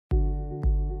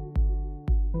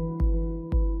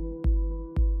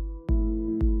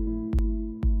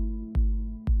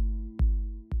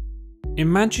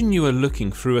Imagine you are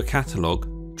looking through a catalogue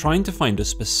trying to find a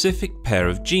specific pair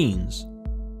of jeans.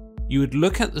 You would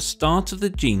look at the start of the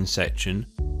jeans section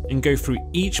and go through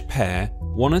each pair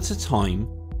one at a time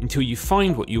until you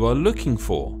find what you are looking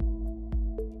for.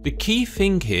 The key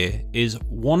thing here is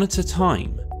one at a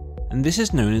time, and this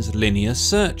is known as linear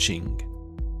searching.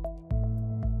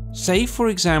 Say for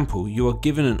example you are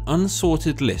given an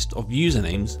unsorted list of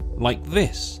usernames like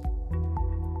this.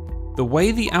 The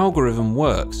way the algorithm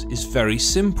works is very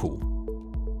simple.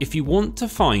 If you want to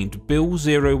find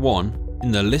Bill01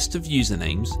 in the list of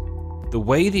usernames, the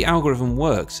way the algorithm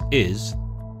works is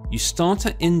you start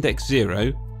at index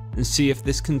 0 and see if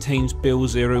this contains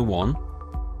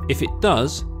Bill01. If it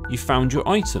does, you found your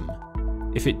item.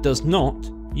 If it does not,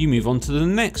 you move on to the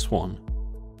next one.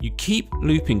 You keep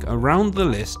looping around the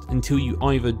list until you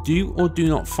either do or do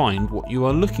not find what you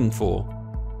are looking for.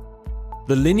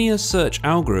 The linear search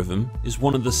algorithm is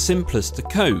one of the simplest to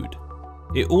code.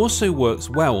 It also works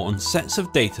well on sets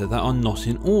of data that are not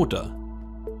in order.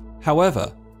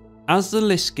 However, as the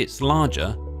list gets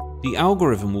larger, the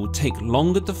algorithm will take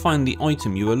longer to find the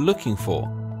item you are looking for,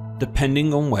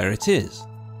 depending on where it is.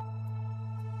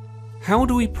 How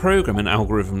do we program an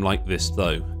algorithm like this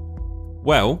though?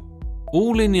 Well,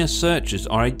 all linear searches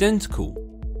are identical.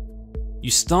 You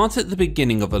start at the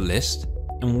beginning of a list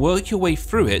and work your way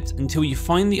through it until you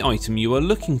find the item you are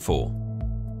looking for.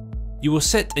 You will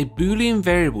set a Boolean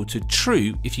variable to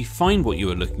true if you find what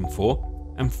you are looking for,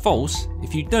 and false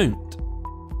if you don't.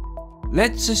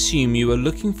 Let's assume you are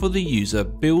looking for the user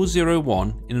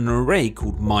Bill01 in an array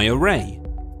called myArray.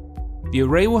 The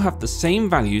array will have the same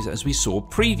values as we saw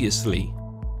previously.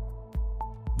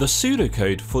 The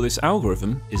pseudocode for this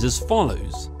algorithm is as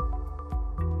follows.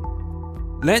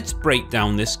 Let's break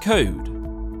down this code.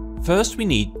 First we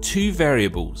need two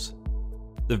variables.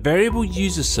 The variable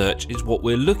userSearch is what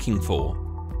we're looking for.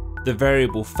 The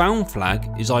variable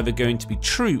foundFlag is either going to be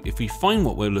true if we find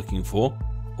what we're looking for,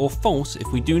 or false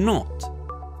if we do not.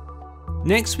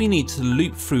 Next we need to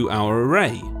loop through our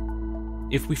array.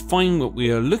 If we find what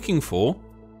we are looking for,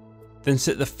 then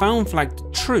set the foundFlag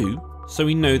to true so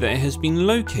we know that it has been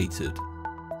located.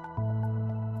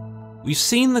 We've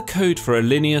seen the code for a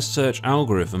linear search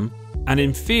algorithm and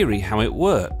in theory how it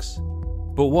works,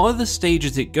 but what are the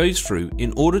stages it goes through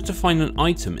in order to find an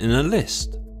item in a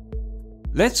list?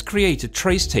 Let's create a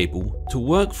trace table to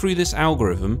work through this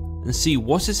algorithm and see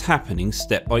what is happening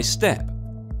step by step.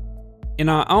 In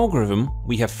our algorithm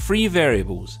we have three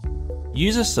variables: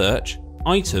 userSearch,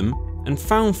 item and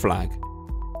foundFlag.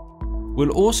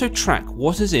 We'll also track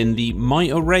what is in the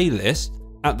myArray list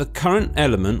at the current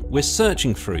element we're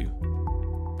searching through.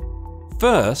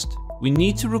 First, we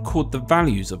need to record the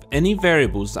values of any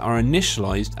variables that are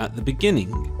initialized at the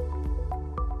beginning.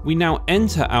 We now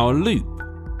enter our loop.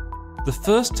 The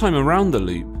first time around the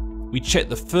loop, we check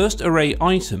the first array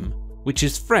item, which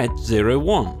is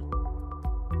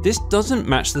thread01. This doesn't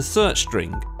match the search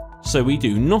string, so we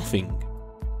do nothing.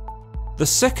 The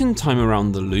second time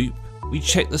around the loop, we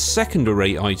check the second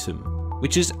array item,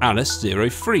 which is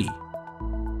Alice03.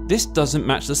 This doesn't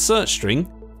match the search string,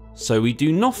 so we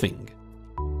do nothing.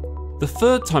 The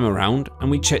third time around and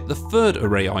we check the third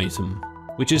array item,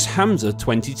 which is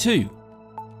Hamza22.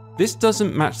 This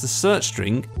doesn't match the search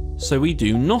string, so we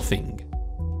do nothing.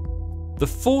 The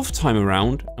fourth time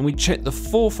around and we check the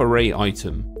fourth array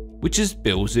item, which is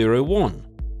Bill01.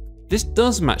 This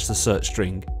does match the search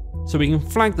string, so we can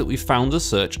flag that we found the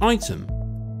search item.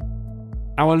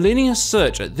 Our linear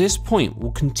search at this point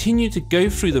will continue to go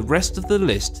through the rest of the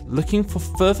list looking for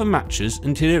further matches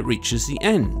until it reaches the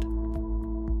end.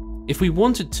 If we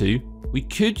wanted to, we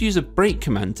could use a break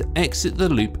command to exit the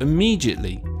loop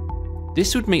immediately.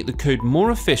 This would make the code more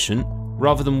efficient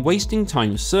rather than wasting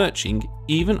time searching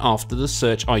even after the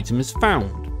search item is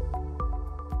found.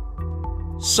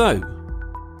 So,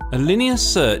 a linear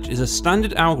search is a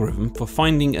standard algorithm for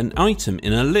finding an item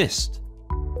in a list.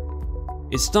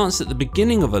 It starts at the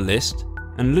beginning of a list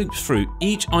and loops through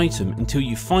each item until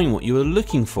you find what you are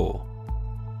looking for.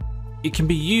 It can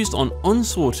be used on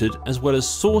unsorted as well as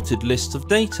sorted lists of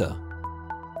data.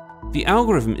 The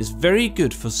algorithm is very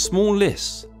good for small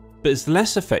lists, but is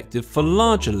less effective for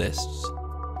larger lists.